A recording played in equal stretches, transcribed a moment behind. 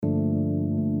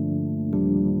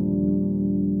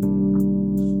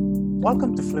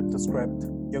Welcome to Flip the Script,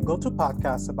 your go-to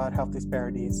podcast about health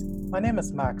disparities. My name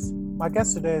is Max. My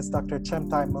guest today is Dr.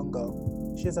 Chemtai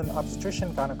Mungo. She is an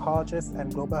obstetrician gynecologist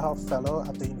and global health fellow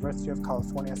at the University of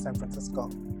California, San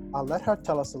Francisco. I'll let her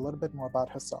tell us a little bit more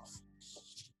about herself.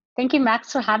 Thank you,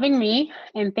 Max, for having me,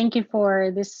 and thank you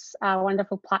for this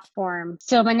wonderful platform.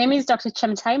 So my name is Dr.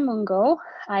 Chemtai Mungo.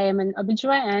 I am an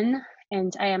OBGYN,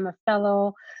 and I am a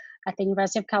fellow at the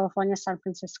University of California, San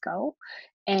Francisco.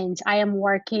 And I am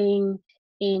working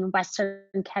in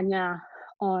Western Kenya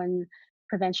on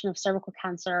prevention of cervical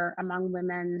cancer among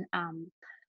women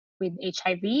with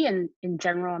HIV and in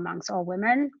general amongst all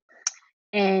women.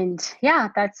 And yeah,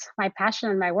 that's my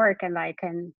passion and my work. And I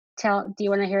can tell, do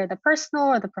you want to hear the personal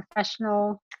or the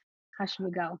professional? How should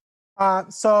we go?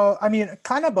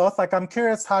 Kind of both. I'm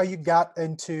curious how you got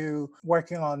into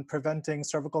working on preventing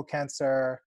cervical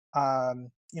cancer.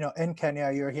 In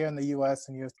Kenya, you're here in the U.S.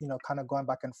 and you're, kind of going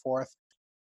back and forth.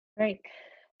 Right.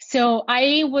 So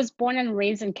I was born and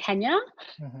raised in Kenya,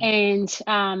 and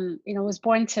was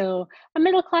born to a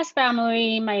middle class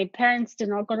family. My parents did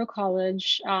not go to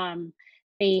college.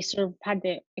 They sort of had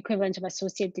the equivalent of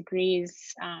associate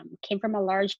degrees. Came from a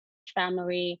large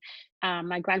family.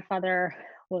 My grandfather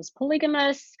was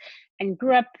polygamous and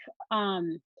grew up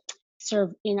sort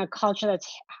of in a culture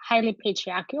that's highly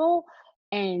patriarchal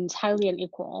and highly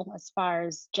unequal as far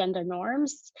as gender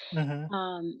norms.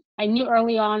 I knew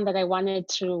early on that I wanted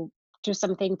to do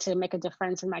something to make a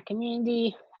difference in my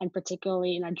community, and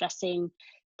particularly in addressing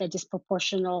the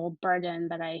disproportional burden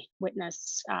that I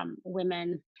witnessed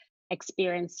women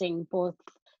experiencing both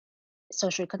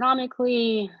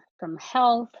socioeconomically, from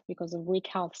health because of weak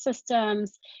health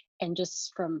systems, and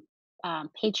just from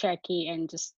patriarchy and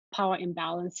just power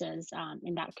imbalances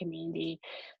in that community.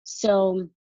 So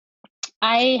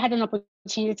I had an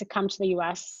opportunity to come to the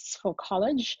US for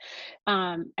college.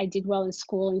 I did well in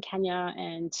school in Kenya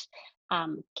and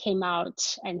came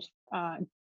out and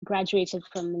graduated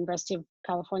from the University of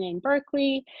California in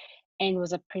Berkeley and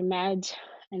was a pre-med,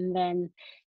 and then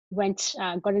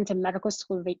got into medical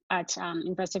school at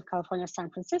University of California,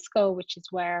 San Francisco, which is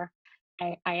where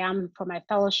I am for my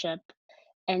fellowship.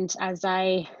 And as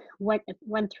I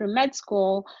went through med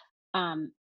school,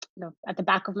 at the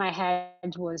back of my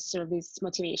head was sort of this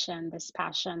motivation, this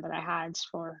passion that I had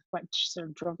for what sort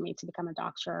of drove me to become a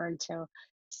doctor and to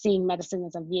seeing medicine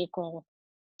as a vehicle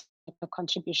of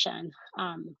contribution.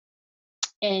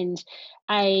 And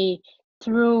I,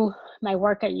 through my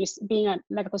work at being a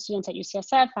medical student at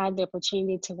UCSF, I had the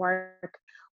opportunity to work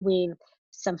with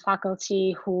some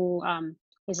faculty who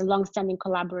is a long-standing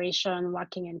collaboration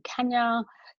working in Kenya,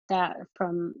 that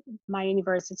from my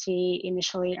university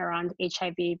initially around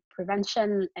HIV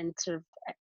prevention and sort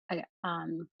of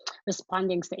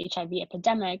responding to the HIV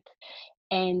epidemic.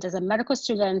 And as a medical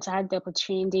student, I had the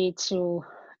opportunity to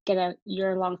get a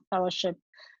year-long fellowship.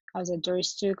 I was a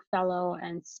Doris Duke fellow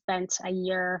and spent a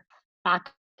year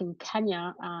back in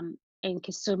Kenya, in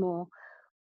Kisumu,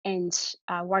 and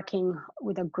working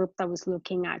with a group that was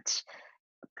looking at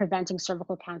preventing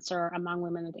cervical cancer among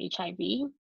women with HIV.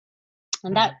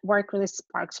 And that work really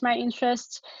sparked my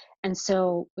interest. And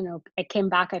so, I came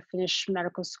back, I finished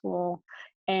medical school,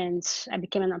 and I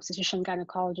became an obstetrician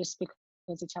gynecologist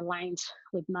because it aligned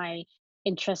with my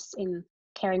interests in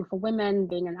caring for women,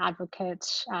 being an advocate.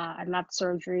 I loved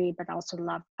surgery, but I also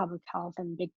loved public health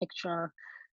and big picture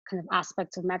kind of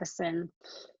aspects of medicine.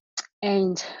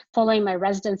 And following my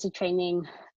residency training,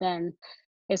 then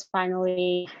is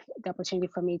finally the opportunity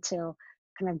for me to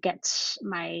kind of get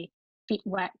my feet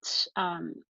wet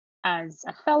as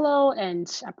a fellow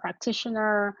and a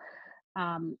practitioner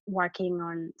working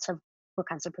on cervical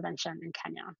cancer prevention in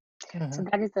Kenya. So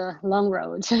that is the long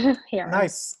road here.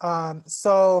 Nice.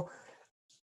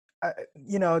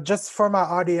 Just for my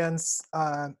audience,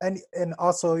 and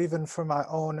also even for my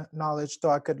own knowledge,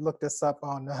 though I could look this up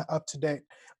on Up to Date,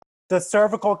 does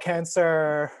cervical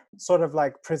cancer sort of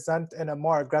present in a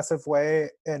more aggressive way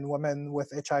in women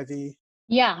with HIV?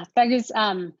 Yeah, that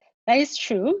is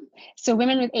true. So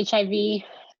women with HIV,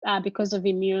 because of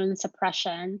immune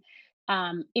suppression,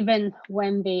 even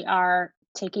when they are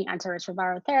taking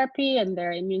antiretroviral therapy and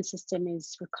their immune system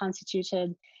is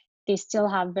reconstituted, they still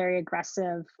have very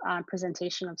aggressive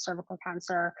presentation of cervical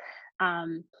cancer.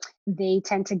 They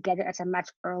tend to get it at a much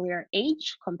earlier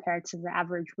age compared to the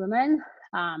average woman.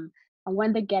 And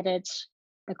when they get it,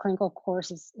 the clinical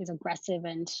course is aggressive,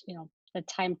 and the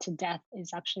time to death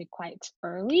is actually quite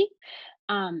early.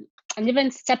 And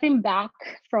even stepping back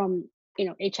from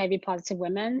HIV positive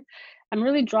women, I'm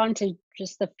really drawn to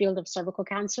just the field of cervical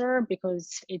cancer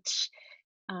because it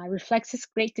reflects this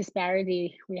great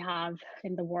disparity we have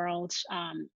in the world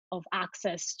of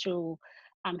access to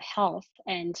health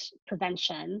and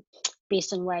prevention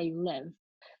based on where you live.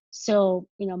 So,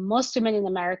 most women in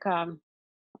America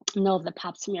know of the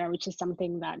pap smear, which is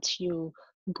something that you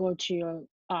go to your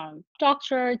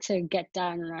doctor to get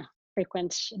done on a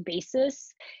frequent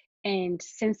basis. And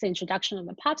since the introduction of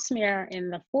the pap smear in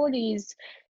the 40s,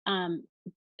 um,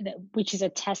 which is a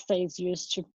test that is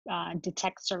used to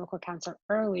detect cervical cancer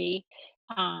early,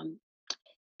 um,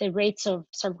 the rates of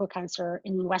cervical cancer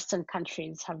in Western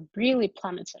countries have really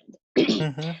plummeted.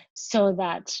 Mm-hmm. So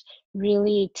that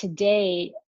really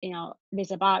today,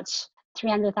 there's about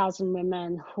 300,000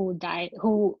 women who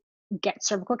get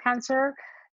cervical cancer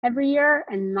every year,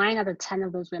 and 9 out of 10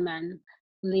 of those women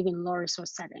live in low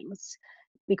resource settings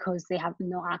because they have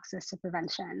no access to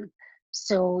prevention.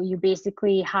 So you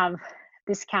basically have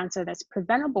this cancer that's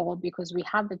preventable because we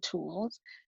have the tools,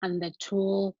 and the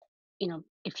tool,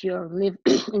 if you live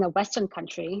in a Western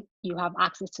country, you have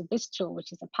access to this tool,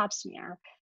 which is a pap smear,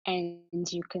 and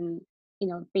you can,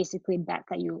 basically bet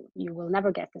that you will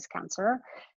never get this cancer.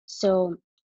 So,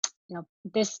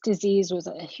 this disease was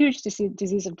a huge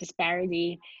disease of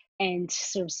disparity, and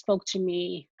sort of spoke to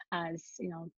me as,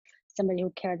 somebody who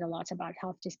cared a lot about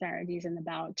health disparities and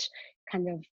about kind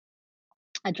of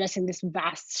addressing this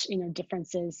vast,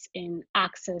 differences in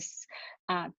access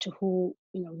to who,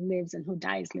 lives and who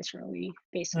dies literally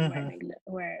based on where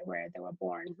Mm-hmm. where they were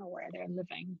born or where they're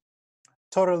living.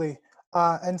 Totally.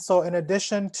 And so, in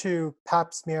addition to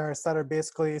Pap smears that are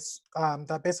basically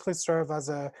that basically serve as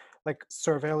a like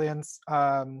surveillance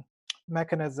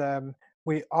mechanism,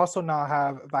 we also now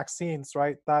have vaccines,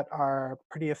 right, that are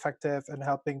pretty effective in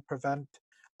helping prevent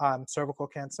cervical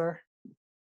cancer.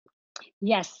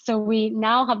 Yes, so we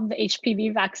now have the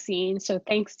HPV vaccine. So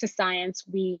thanks to science,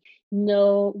 we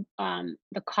know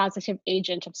the causative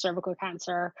agent of cervical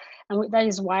cancer, and that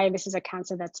is why this is a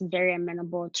cancer that's very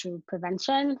amenable to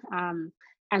prevention.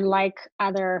 And like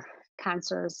other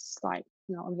cancers, like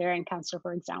ovarian cancer,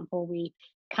 for example, we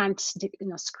can't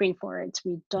screen for it.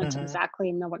 We don't Hmm.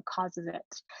 exactly know what causes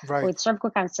it. But Right. with cervical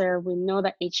cancer, we know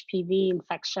that HPV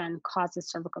infection causes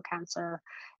cervical cancer,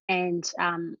 and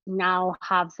now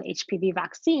have the HPV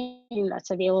vaccine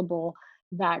that's available,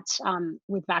 that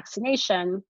with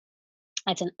vaccination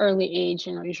at an early age,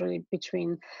 usually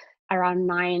between around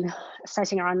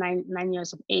starting around 9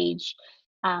 years of age,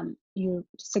 you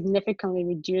significantly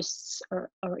reduce or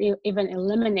even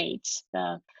eliminate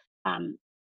the um,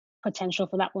 potential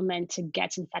for that woman to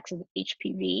get infected with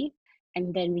HPV,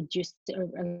 and then reduce or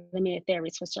eliminate their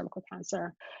risk for cervical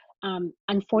cancer.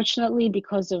 Unfortunately,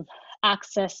 because of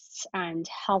access and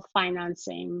health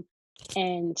financing,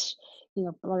 and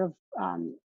a lot of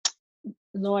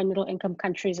low and middle income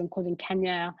countries, including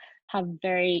Kenya, have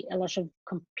a lot of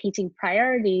competing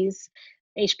priorities.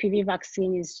 HPV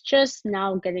vaccine is just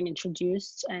now getting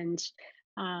introduced, and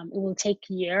it will take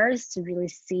years to really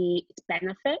see its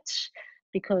benefit,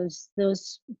 because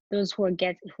those who are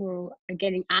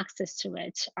getting access to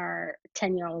it are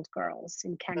 10-year-old girls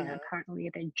in Kenya Hmm. currently.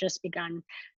 They just begun,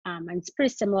 and it's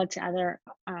pretty similar to other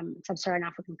sub-Saharan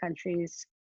African countries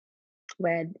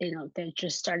where they're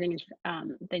just starting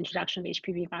the introduction of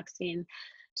HPV vaccine.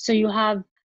 So you have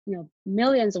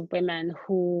millions of women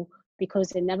who, because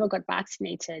they never got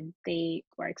vaccinated, they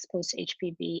were exposed to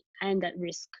HPV and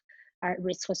are at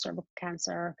risk for cervical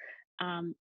cancer.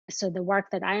 Um, so the work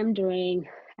that I am doing,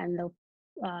 and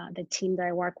the team that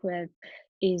I work with,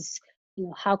 is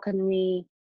how can we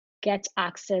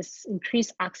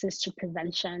increase access to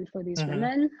prevention for these Hmm.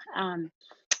 women,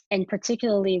 and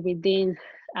particularly within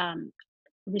um,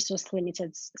 resource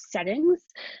limited settings.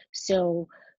 So,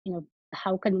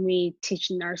 how can we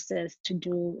teach nurses to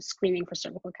do screening for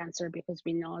cervical cancer? Because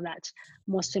we know that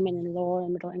most women in lower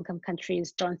and middle income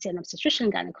countries don't see an obstetrician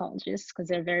gynecologist because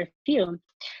they're very few.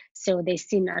 So they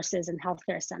see nurses in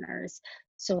healthcare centers.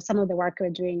 So some of the work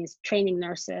we're doing is training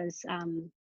nurses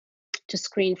to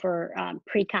screen for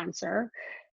precancer.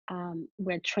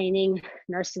 We're training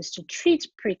nurses to treat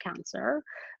precancer,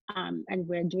 and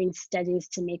we're doing studies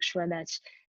to make sure that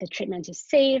the treatment is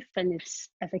safe and it's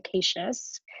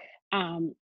efficacious.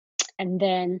 Um, and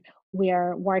then we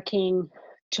are working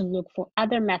to look for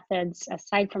other methods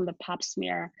aside from the pap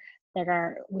smear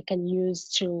that we can use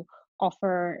to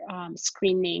offer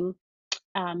screening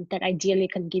that ideally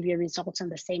can give you results on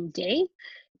the same day,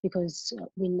 because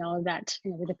we know that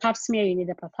with the pap smear you need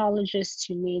a pathologist,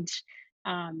 you need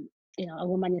a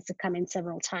woman needs to come in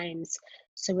several times.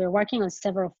 So we're working on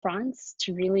several fronts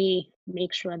to really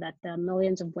make sure that the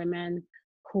millions of women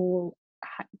who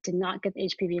did not get the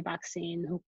HPV vaccine,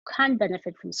 who can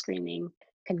benefit from screening,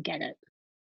 can get it.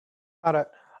 Got it.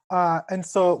 And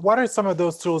so what are some of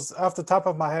those tools? Off the top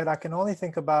of my head, I can only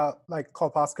think about like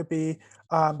colposcopy,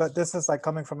 but this is like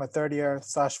coming from a third year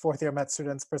slash fourth year med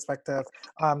student's perspective.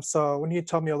 So when you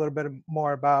tell me a little bit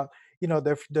more about,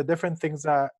 the different things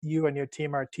that you and your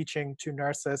team are teaching to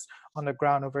nurses on the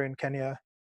ground over in Kenya.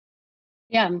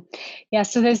 Yeah, yeah.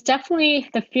 So there's definitely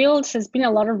the field has been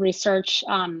a lot of research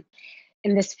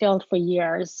in this field for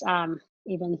years,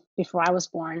 even before I was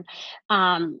born.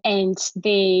 And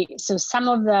so some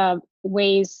of the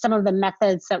ways, some of the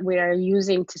methods that we are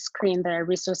using to screen the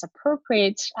resource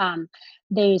appropriate,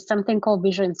 there's something called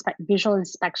visual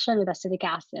inspection with acetic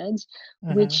acid,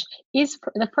 Mm-hmm. which is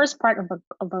the first part of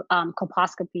a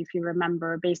colposcopy. If you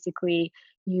remember, basically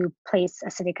you place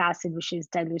acetic acid, which is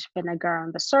dilute vinegar,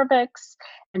 on the cervix,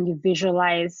 and you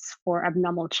visualize for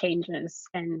abnormal changes.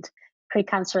 And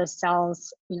precancerous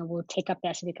cells, will take up the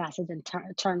acetic acid and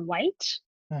turn white.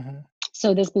 Mm-hmm.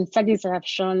 So there's been studies that have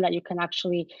shown that you can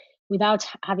actually, without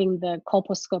having the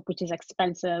colposcope, which is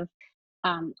expensive,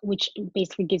 which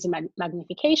basically gives you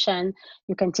magnification,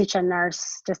 you can teach a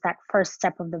nurse just that first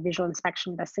step of the visual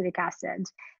inspection with acetic acid,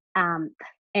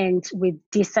 and with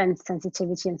decent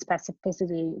sensitivity and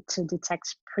specificity to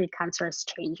detect precancerous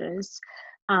changes.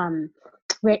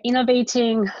 We're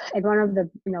innovating, and one of the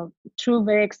two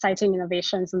very exciting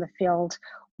innovations in the field.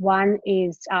 One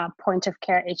is point of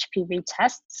care HPV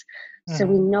tests. So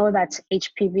we Mm-hmm. know that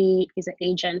HPV is an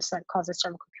agent that causes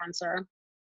cervical cancer,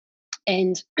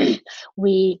 and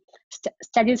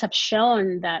studies have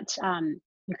shown that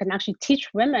you can actually teach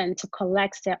women to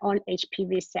collect their own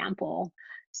HPV sample.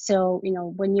 So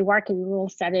when you work in rural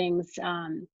settings,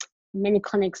 many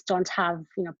clinics don't have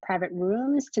private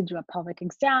rooms to do a pelvic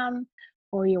exam,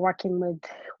 or you're working with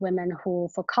women who,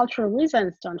 for cultural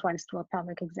reasons, don't want to do a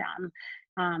pelvic exam.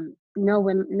 No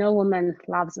woman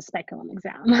loves a speculum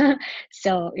exam.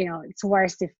 So it's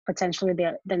worse if potentially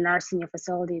the nurse in your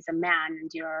facility is a man and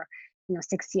you're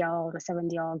 60-year-old or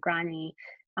 70-year-old granny.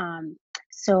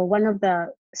 So one of the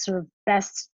sort of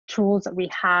best tools that we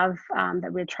have,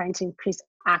 that we're trying to increase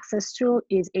access to,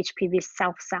 is HPV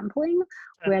self-sampling,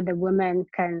 where the women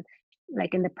can,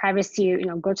 like in the privacy,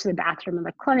 go to the bathroom in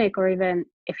the clinic, or even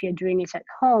if you're doing it at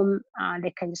home,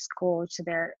 they can just go to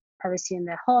their privacy in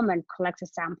their home and collect a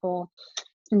sample,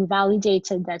 and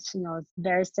validated that it's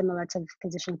very similar to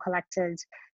physician collected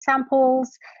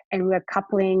samples, and we're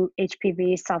coupling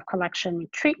HPV self-collection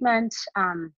with treatment.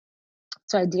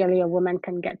 So ideally, a woman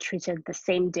can get treated the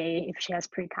same day if she has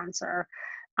precancer.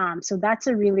 So that's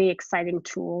a really exciting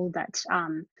tool that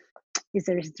is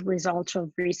a result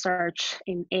of research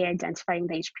in identifying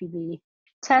the HPV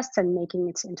test and making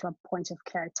it into a point of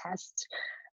care test.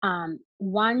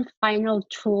 One final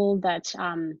tool that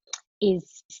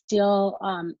is still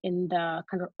in the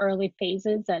kind of early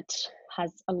phases that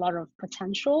has a lot of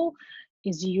potential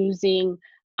is using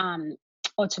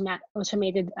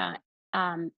automated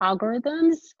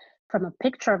algorithms from a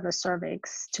picture of the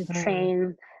cervix to Mm-hmm.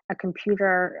 train a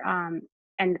computer,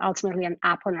 and ultimately an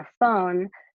app on a phone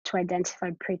to identify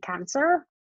precancer,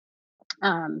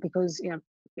 because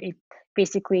it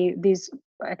basically these,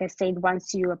 like I said,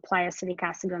 once you apply acetic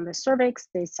acid on the cervix,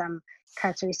 there's some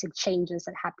characteristic changes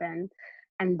that happen,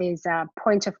 and there's a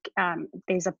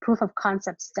proof of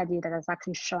concept study that has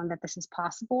actually shown that this is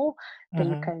possible, that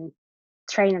you Mm-hmm. can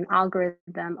train an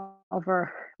algorithm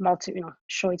over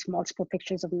show it multiple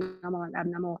pictures of normal and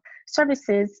abnormal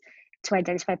cervices to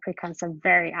identify precancer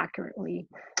very accurately.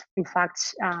 In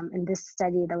fact, in this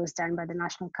study that was done by the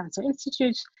National Cancer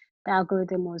Institute, the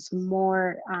algorithm was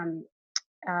more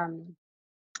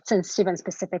sensitive and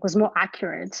specific, was more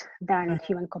accurate than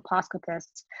human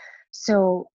colposcopists.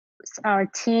 So our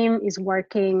team is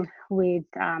working with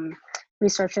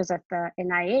researchers at the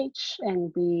NIH,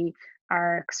 and we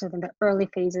are sort of in the early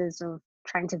phases of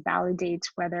trying to validate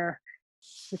whether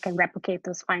we can replicate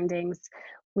those findings,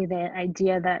 with the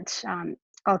idea that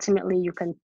ultimately you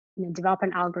can develop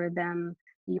an algorithm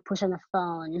you push on a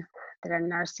phone that a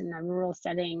nurse in a rural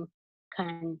setting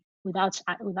can, without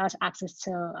access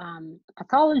to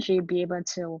pathology, be able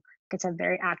to get a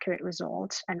very accurate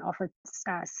result and offer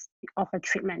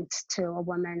treatment to a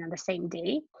woman on the same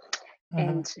day, Mm-hmm.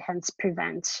 and hence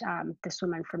prevent this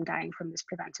woman from dying from this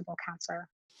preventable cancer.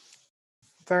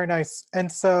 Very nice. And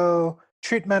so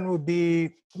treatment would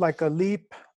be like a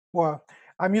leap. Well,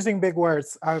 I'm using big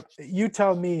words. You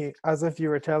tell me, as if you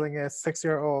were telling a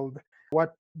 6-year-old,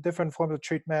 what different forms of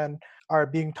treatment are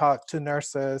being taught to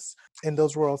nurses in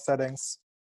those rural settings.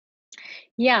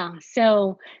 Yeah,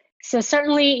 so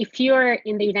certainly if you're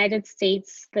in the United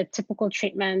States, the typical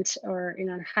treatment, or in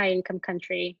a high income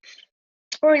country,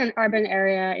 or in an urban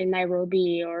area in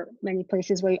Nairobi or many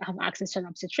places where you have access to an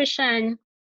obstetrician,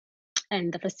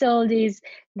 and the facilities.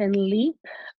 Then LEAP,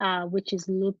 which is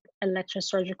loop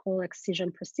electrosurgical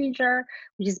excision procedure,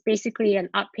 which is basically an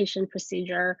outpatient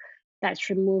procedure that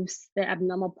removes the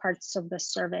abnormal parts of the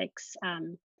cervix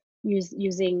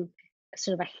using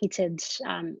sort of a heated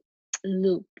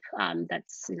loop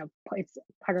that's it's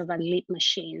part of a LEAP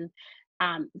machine.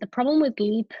 The problem with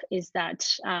LEAP is that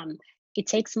it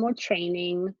takes more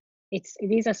training. It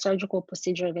is a surgical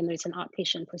procedure, even though it's an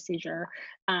outpatient procedure.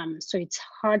 So it's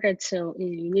harder to,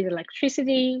 you need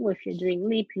electricity. If you're doing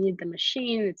LEAP, you need the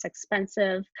machine, it's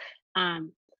expensive.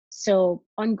 So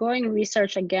ongoing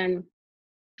research, again,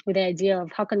 with the idea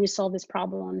of how can we solve these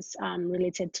problems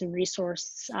related to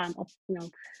resource,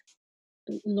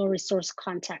 low resource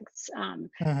contexts.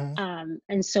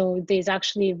 And so there's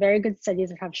actually very good studies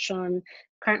that have shown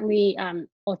currently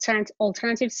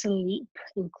alternatives to LEAP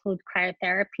include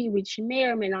cryotherapy, which you may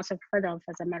or may not have heard of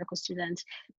as a medical student,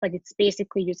 but it's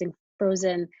basically using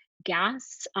frozen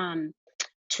gas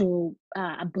to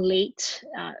ablate,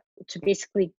 to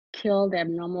basically kill the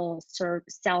abnormal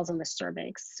cells in the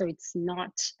cervix. So it's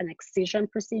not an excision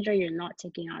procedure. You're not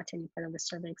taking out any part of the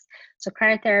cervix. So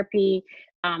cryotherapy,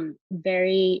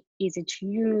 very easy to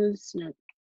use,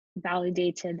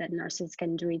 validated that nurses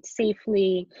can do it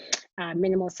safely,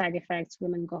 minimal side effects,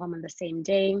 women go home on the same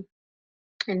day.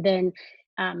 And then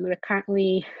we're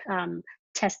currently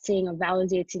testing or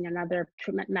validating another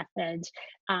treatment method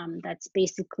that's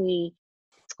basically,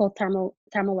 it's called thermal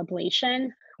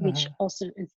ablation, which also,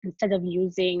 instead of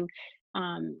using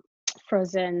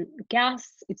frozen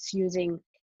gas, it's using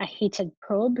a heated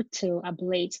probe to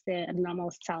ablate the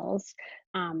abnormal cells.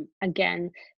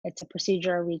 Again, it's a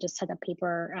procedure. We just had a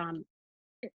paper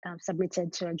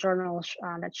submitted to a journal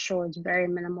that shows very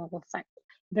minimal,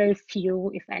 very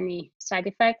few, if any, side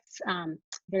effects,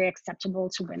 very acceptable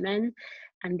to women.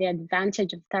 And the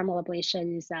advantage of thermal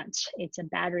ablation is that it's a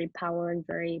battery-powered,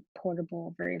 very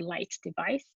portable, very light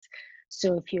device.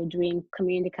 So if you're doing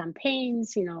community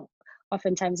campaigns,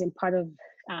 oftentimes in part of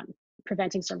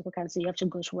preventing cervical cancer, you have to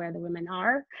go to where the women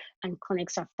are, and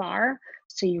clinics are far.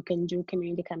 So you can do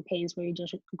community campaigns where you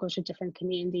just go to different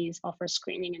communities, offer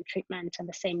screening and treatment on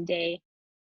the same day.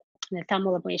 And the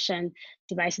thermal ablation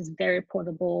device is very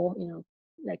portable,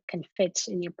 like can fit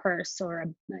in your purse or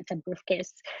it's a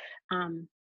briefcase.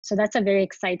 So that's a very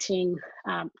exciting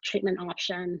treatment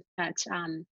option that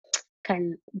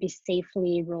can be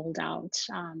safely rolled out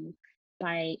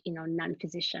by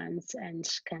non-physicians, and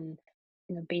can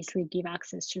basically give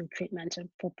access to treatment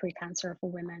for pre-cancer for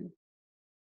women.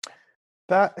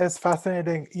 That is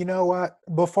fascinating. You know what?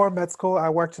 Before med school, I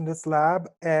worked in this lab,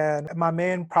 and my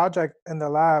main project in the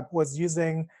lab was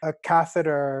using a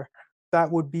catheter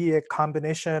that would be a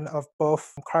combination of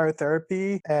both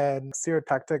cryotherapy and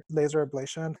stereotactic laser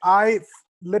ablation. I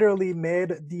literally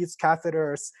made these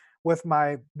catheters with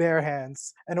my bare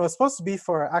hands, and it was supposed to be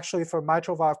for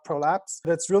mitral valve prolapse.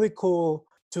 But it's really cool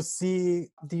to see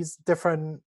these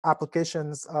different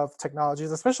applications of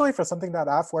technologies, especially for something that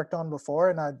I've worked on before,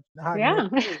 and I had no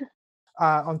clue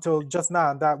until just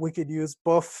now that we could use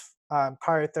both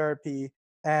cryotherapy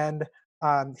and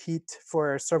heat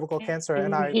for cervical cancer.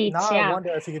 And I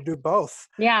wonder if you could do both.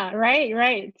 Yeah,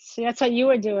 right. So that's what you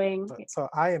were doing. So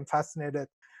I am fascinated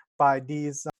by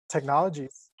these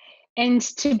technologies. And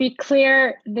to be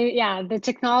clear, the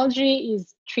technology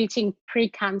is treating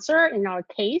pre-cancer in our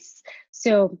case.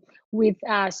 So with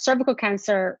cervical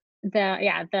cancer,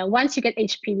 the once you get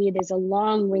HPV, there's a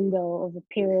long window of a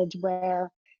period where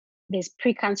there's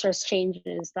precancerous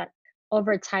changes that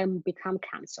over time become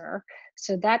cancer.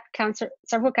 So that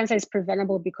cervical cancer is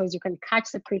preventable because you can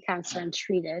catch the precancer and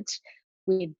treat it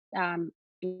with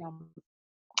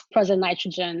frozen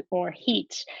nitrogen or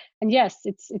heat. And yes,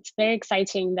 it's very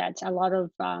exciting that a lot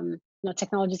of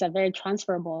technologies are very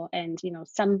transferable, and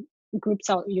some groups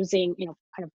are using kind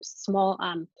of small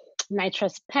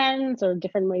nitrous pens or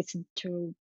different ways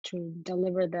to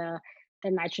deliver the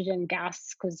nitrogen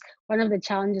gas, because one of the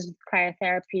challenges with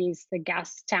cryotherapy is the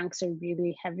gas tanks are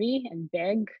really heavy and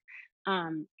big.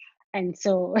 And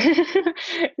so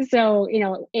if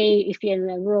you're in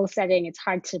a rural setting, it's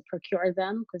hard to procure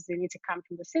them because they need to come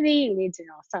from the city. You need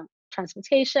some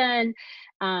transportation,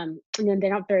 and then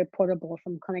they're not very portable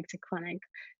from clinic to clinic.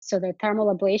 So the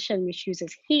thermal ablation, which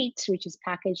uses heat, which is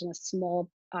packaged in a small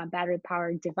battery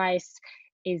powered device,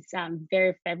 is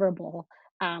very favorable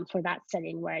for that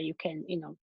setting, where you can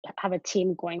have a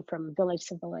team going from village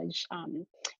to village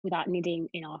without needing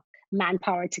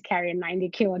manpower to carry a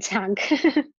 90-kilo tank.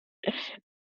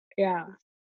 Yeah.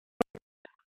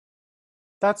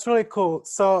 That's really cool.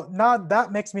 So now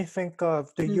that makes me think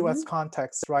of the US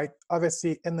context, right?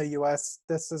 Obviously, in the US,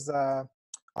 this is a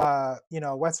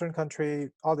Western country,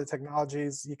 all the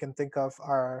technologies you can think of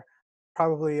are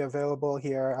probably available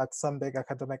here at some big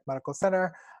academic medical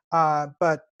center.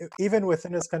 But even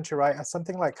within this country, right,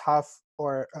 something like half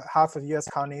of U.S.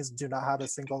 counties do not have a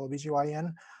single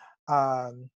OBGYN.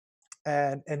 Um,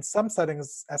 and in some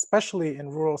settings, especially in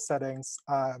rural settings,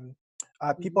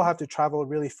 people Hmm. have to travel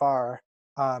really far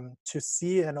to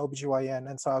see an OBGYN.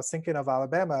 And so I was thinking of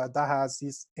Alabama that has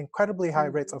these incredibly high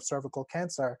rates Hmm. of cervical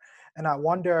cancer. And I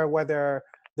wonder whether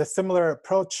the similar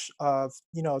approach of,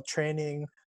 training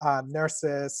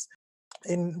nurses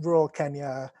in rural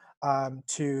Kenya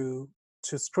to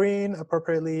screen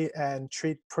appropriately and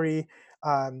treat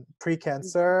Hmm.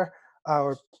 pre-cancer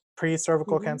or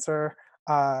pre-cervical Hmm. cancer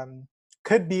um,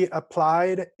 could be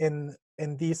applied in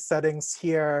these settings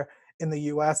here in the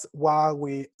U.S. while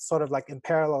we sort of like in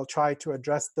parallel try to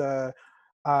address the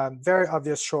very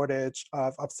obvious shortage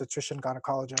of obstetrician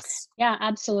gynecologists. Yeah,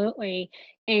 absolutely.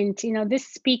 And this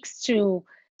speaks to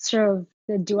sort of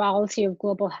the duality of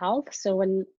global health. So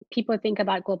when people think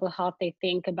about global health, they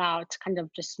think about kind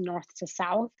of just north to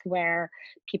south, where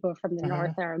people from the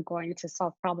north Hmm. are going to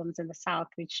solve problems in the south,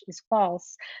 which is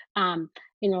false. Um,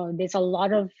 there's a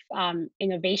lot of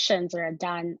innovations that are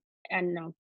done,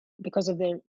 and because of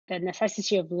the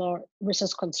necessity of low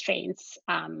resource constraints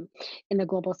in the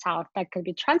global south that could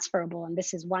be transferable, and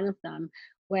this is one of them,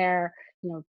 where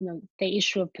the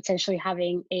issue of potentially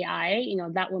having AI,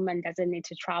 that woman doesn't need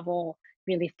to travel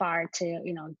really far to,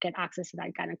 get access to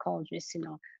that gynecologist.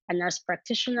 A nurse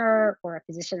practitioner or a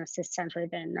physician assistant or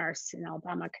even a nurse in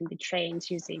Alabama can be trained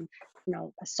using,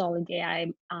 a solid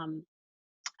AI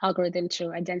algorithm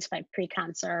to identify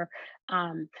precancer.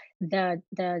 Um, the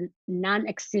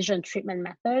non-excision treatment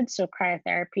methods, so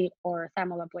cryotherapy or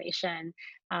thermal ablation,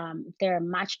 they're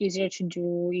much easier to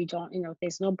do. You don't,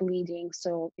 there's no bleeding,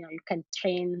 so you can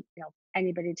train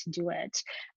anybody to do it.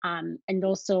 And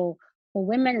also for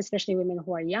women, especially women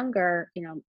who are younger,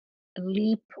 a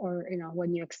leap or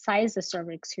when you excise the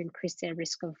cervix, you increase the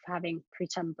risk of having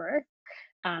preterm birth.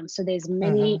 So there's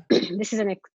many. Hmm. This is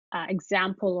an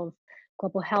example of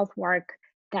global health work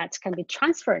that can be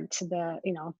transferred to the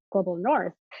global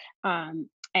north,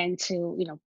 and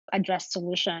to address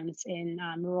solutions in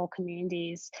rural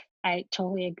communities. I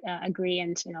totally agree,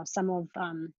 and some of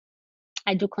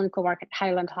I do clinical work at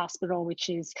Highland Hospital, which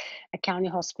is a county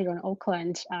hospital in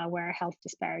Oakland, where health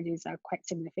disparities are quite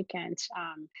significant.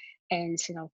 And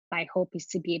my hope is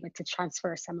to be able to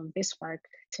transfer some of this work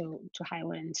to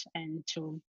Highland and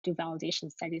to do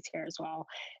validation studies here as well.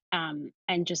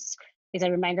 And just is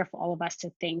a reminder for all of us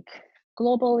to think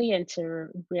globally and to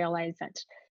realize that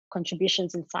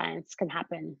contributions in science can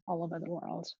happen all over the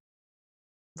world,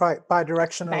 Right,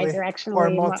 bidirectionally or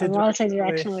bidirectionally, multidirectionally.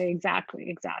 multidirectionally. Exactly,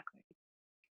 exactly.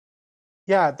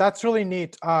 Yeah, that's really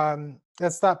neat.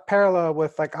 It's that parallel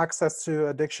with like access to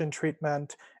addiction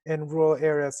treatment in rural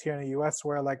areas here in the U.S.,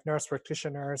 where like nurse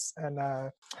practitioners and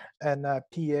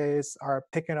PAs are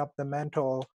picking up the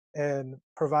mantle and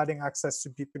providing access to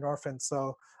buprenorphine.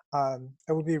 So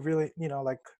it would be really,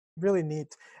 like really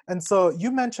neat. And so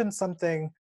you mentioned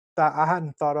something that I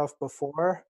hadn't thought of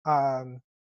before.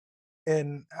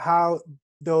 In how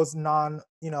those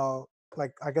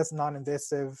like I guess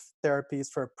non-invasive therapies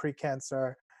for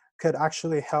precancer could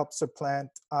actually help supplant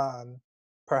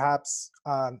perhaps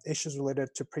issues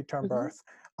related to preterm Hmm. birth.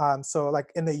 So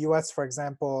like in the US, for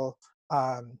example,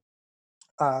 um,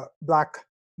 Black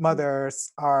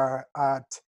mothers are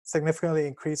at significantly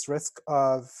increased risk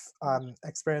of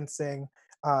experiencing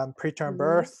preterm Hmm.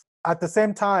 birth. At the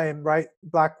same time, right,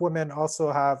 Black women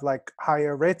also have like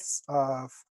higher rates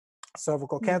of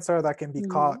cervical cancer that can be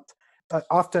caught, Hmm.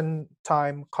 often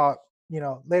time caught,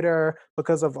 later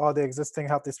because of all the existing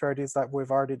health disparities that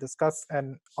we've already discussed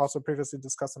and also previously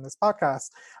discussed on this podcast.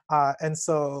 And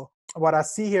so what I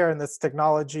see here in this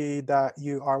technology that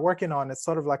you are working on is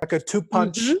sort of like a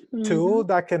two-punch Mhm, tool mhm.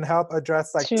 that can help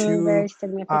address like 2 two very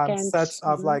significant. sets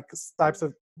of Mhm, like types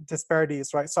of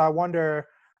disparities, right? So I wonder,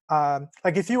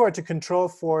 like if you were to control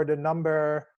for the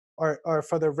number or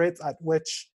for the rates at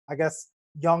which I guess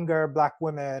younger Black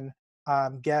women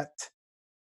get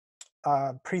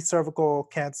pre-cervical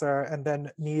cancer and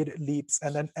then need leaps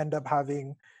and then end up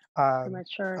having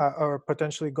premature. or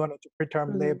potentially going into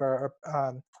preterm Mhm. labor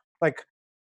or like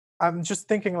I'm just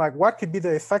thinking like what could be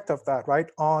the effect of that, right,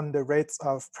 on the rates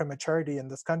of prematurity in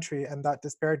this country and that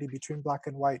disparity between Black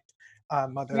and white Yeah,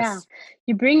 mothers.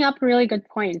 you bring up really good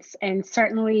points, and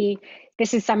certainly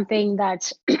this is something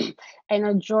that I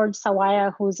know George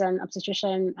Sawaya, who's an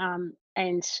obstetrician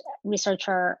and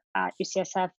researcher at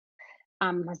UCSF,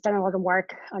 has done a lot of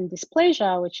work on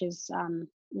dysplasia, which is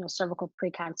cervical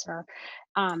precancer,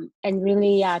 and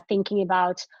really thinking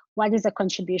about what is the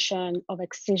contribution of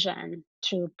excision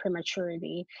to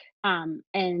prematurity.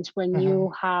 And when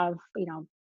you Mm-hmm. have,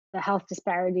 the health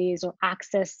disparities or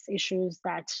access issues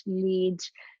that lead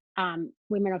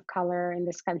women of color in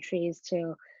these countries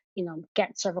to,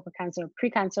 get cervical cancer,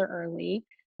 precancer early,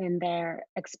 and they're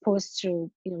exposed to,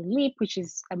 LEEP, which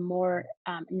is a more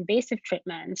invasive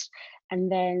treatment,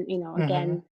 and then, Mm-hmm.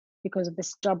 again, because of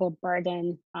this double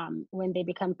burden, when they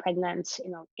become pregnant,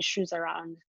 issues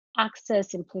around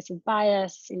access, implicit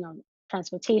bias,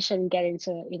 transportation, getting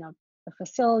to, the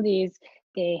facilities,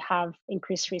 they have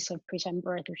increased risk of preterm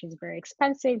birth, which is very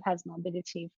expensive, has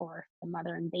morbidity for the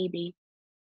mother and baby.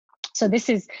 So this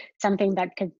is something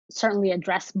that could certainly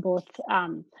address both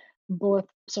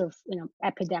sort of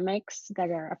epidemics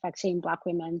that are affecting Black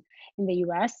women in the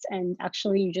U.S. And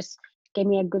actually, you just gave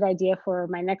me a good idea for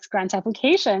my next grant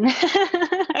application.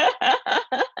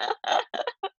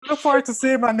 Look forward to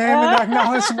seeing my name in the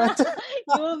acknowledgement.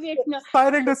 You will be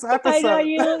Citing this I know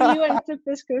episode. you and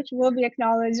Super Scrooge will be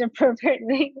acknowledged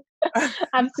appropriately.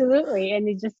 Absolutely. And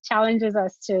it just challenges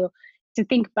us to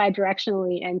think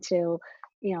bidirectionally and to,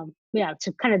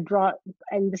 to kind of draw.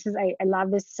 And this is I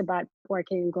love this about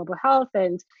working in global health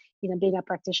and, being a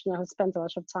practitioner who spends a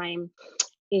lot of time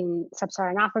in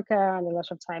sub-Saharan Africa and a lot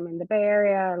of time in the Bay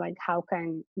Area. Like how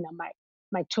can,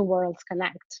 my two worlds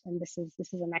connect? And this is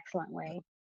an excellent way.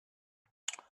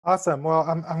 Awesome. Well,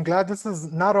 I'm glad this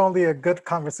is not only a good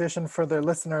conversation for the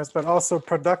listeners, but also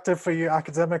productive for you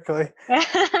academically.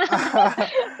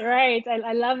 Right.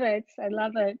 I love it. I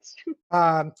love it.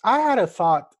 I had a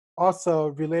thought also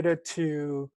related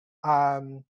to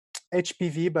um,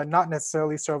 HPV, but not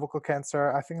necessarily cervical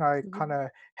cancer. I think I Mhm. kind of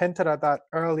hinted at that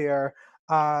earlier.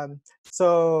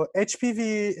 So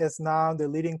HPV is now the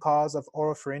leading cause of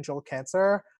oropharyngeal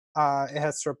cancer. It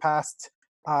has surpassed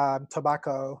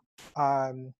tobacco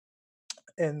um,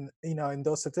 in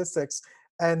those statistics,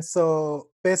 and so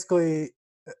basically,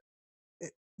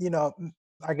 it- you know,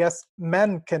 I guess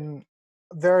men can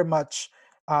very much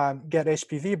get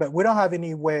HPV, but we don't have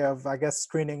any way of, I guess,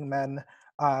 screening men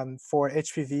for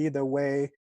HPV the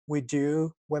way we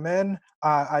do women.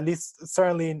 At least,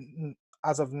 certainly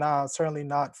as of now, certainly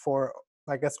not for,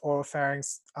 I guess,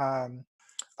 oropharynx,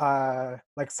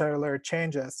 like cellular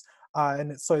changes.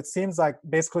 And so it seems like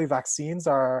basically vaccines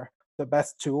are the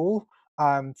best tool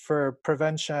for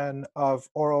prevention of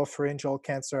oral pharyngeal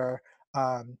cancer,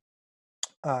 um,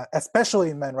 especially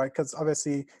in men, right? Because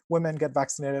obviously women get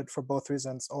vaccinated for both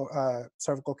reasons, or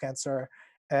cervical cancer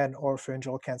and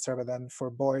oropharyngeal cancer, but then for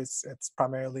boys, it's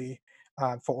primarily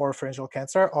for oropharyngeal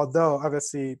cancer, although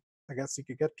obviously, I guess you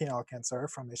could get penile cancer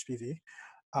from HPV.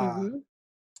 Uh, Hmm.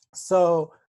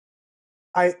 so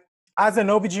I, as an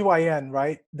OBGYN,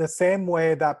 right, the same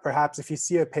way that perhaps if you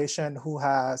see a patient who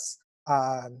has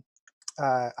um,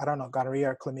 I don't know, gonorrhea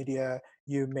or chlamydia,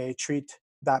 you may treat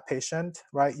that patient,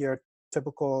 right? Your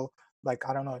typical, like,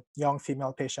 I don't know, young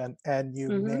female patient, and you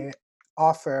Hmm. may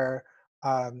offer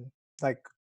um, like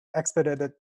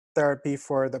expedited therapy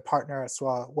for the partner as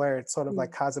well, where it sort of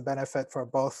like has a benefit for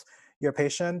both your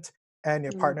patient and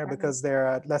your partner Exactly. because they're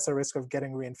at lesser risk of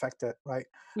getting reinfected, right?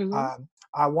 Hmm.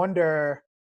 I wonder,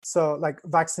 so like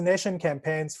vaccination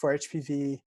campaigns for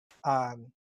HPV um,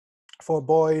 for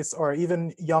boys or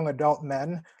even young adult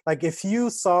men, like if you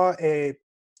saw a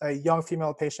young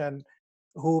female patient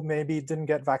who maybe didn't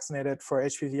get vaccinated for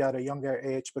HPV at a younger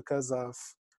age because of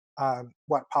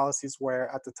what policies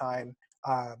were at the time,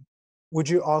 um, would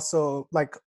you also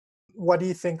like, what do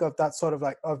you think of that sort of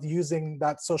like of using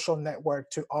that social network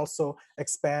to also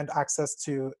expand access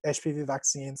to HPV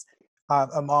vaccines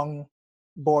among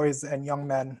boys and young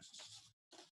men?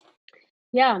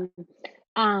 Yeah.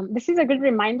 This is a good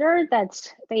reminder that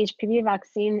the HPV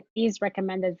vaccine is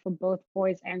recommended for both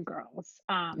boys and girls.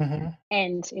 Hmm.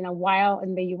 And while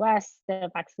in the US the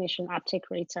vaccination uptake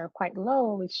rates are quite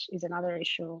low, which is another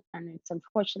issue, and it's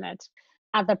unfortunate.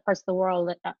 Other parts of the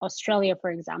world, Australia,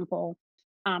 for example,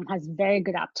 has very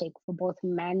good uptake for both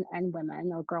men and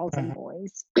women, or girls and Hmm.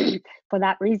 boys. For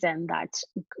that reason, that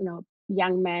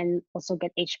young men also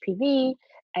get HPV,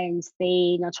 and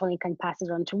they not only can pass it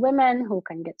on to women who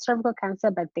can get cervical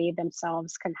cancer, but they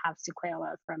themselves can have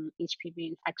sequela from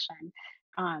HPV infection.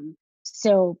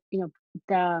 So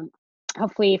the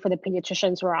hopefully for the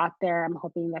pediatricians who are out there, I'm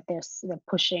hoping that they're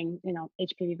pushing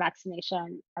HPV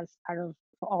vaccination as part of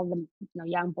for all the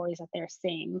young boys that they're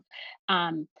seeing.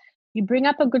 Um, you bring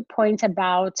up a good point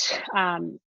about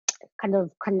kind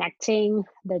of connecting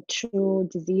the two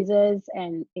diseases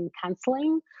and in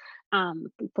counseling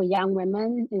for young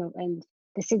women, and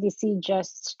the CDC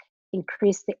just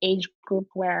increased the age group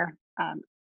where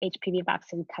HPV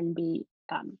vaccine can be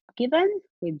given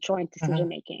with joint decision Mhm.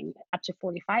 making up to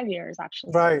 45 years,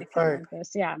 actually, Right, if you right. know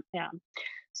this. Yeah, yeah.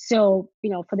 So,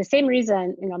 for the same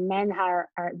reason, men are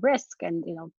at risk, and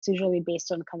it's usually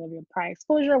based on kind of your prior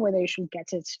exposure, whether you should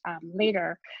get it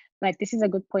later. But this is a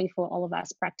good point for all of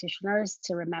us practitioners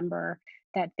to remember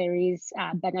that there is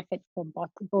benefit for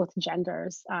both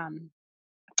genders,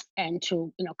 and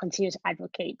to continue to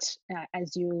advocate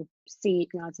as you see,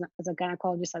 as a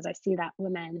gynecologist, as I see that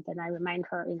woman, then I remind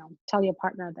her, tell your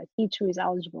partner that he too is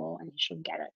eligible and he should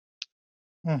get it.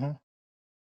 Mhm.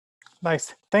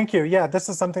 Nice. Thank you. Yeah, this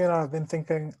is something that I've been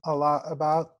thinking a lot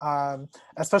about,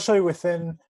 especially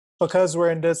because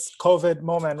we're in this COVID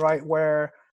moment, right,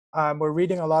 where we're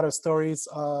reading a lot of stories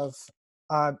of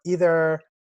either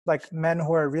like men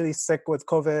who are really sick with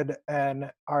COVID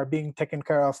and are being taken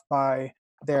care of by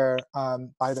their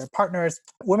partners,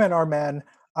 women or men,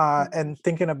 Mhm. and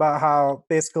thinking about how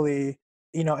basically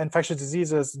infectious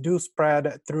diseases do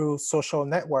spread through social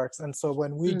networks, and so Mhm.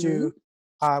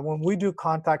 when we do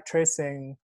contact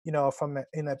tracing, in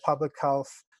a public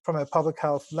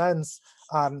health lens,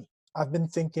 I've been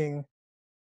thinking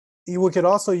we could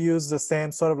also use the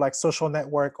same sort of like social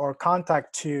network or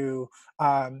contact to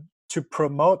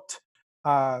promote,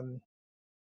 um,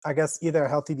 I guess, either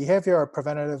healthy behavior or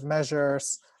preventative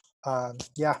measures.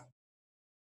 Yeah.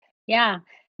 Yeah,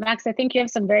 Max, I think you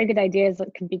have some very good ideas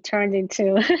that could be turned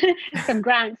into some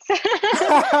grants.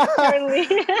 Surely.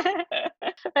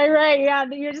 All right. Yeah,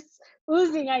 you're just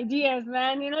oozing ideas,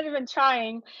 man. You're not even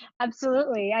trying.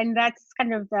 Absolutely. And that's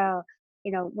kind of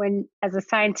when as a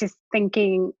scientist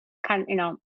thinking kind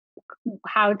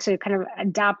how to kind of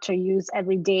adapt or use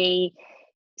everyday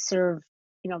sort of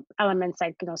elements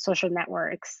like social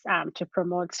networks to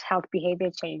promote health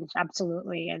behavior change.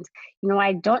 Absolutely. And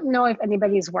I don't know if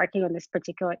anybody is working on this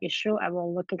particular issue. I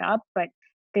will look it up, but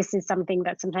this is something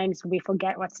that sometimes we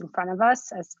forget what's in front of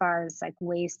us as far as like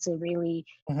ways to really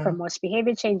Mhm. promote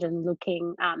behavior change and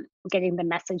getting the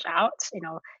message out.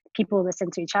 People listen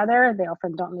to each other, they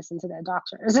often don't listen to their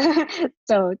doctors.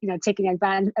 So taking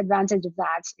advantage of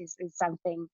that is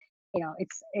something.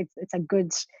 It's a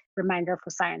good reminder for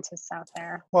scientists out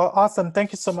there. Well, awesome.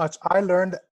 Thank you so much. I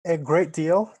learned a great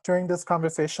deal during this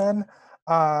conversation.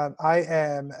 I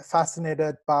am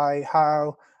fascinated by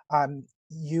how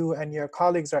you and your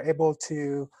colleagues are able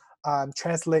to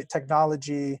translate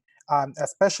technology,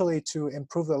 especially to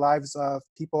improve the lives of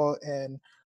people in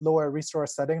lower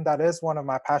resource setting. That is one of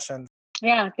my passions.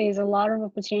 Yeah, there's a lot of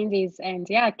opportunities, and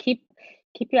yeah, keep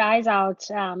your eyes out.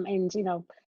 And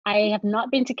I have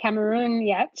not been to Cameroon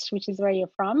yet, which is where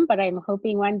you're from, but I'm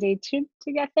hoping one day to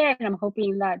get there, and I'm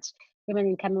hoping that women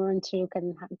in Cameroon too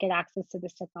can get access to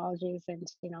these technologies, and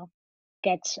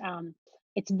get.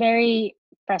 It's very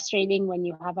frustrating when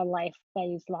you have a life that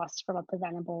is lost from a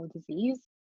preventable disease.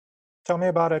 Tell me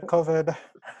about it, COVID.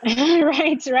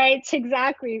 Right,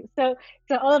 exactly. So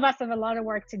all of us have a lot of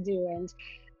work to do, and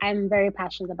I'm very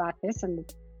passionate about this, and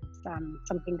it's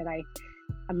something that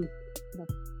I'm,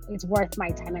 it's worth my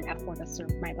time and effort as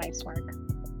sort of my life's work.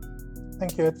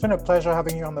 Thank you. It's been a pleasure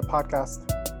having you on the podcast.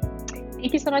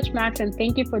 Thank you so much, Max, and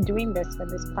thank you for doing this for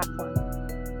this platform.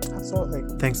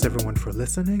 Absolutely. Thanks everyone for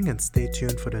listening, and stay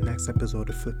tuned for the next episode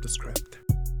of Flip the Script.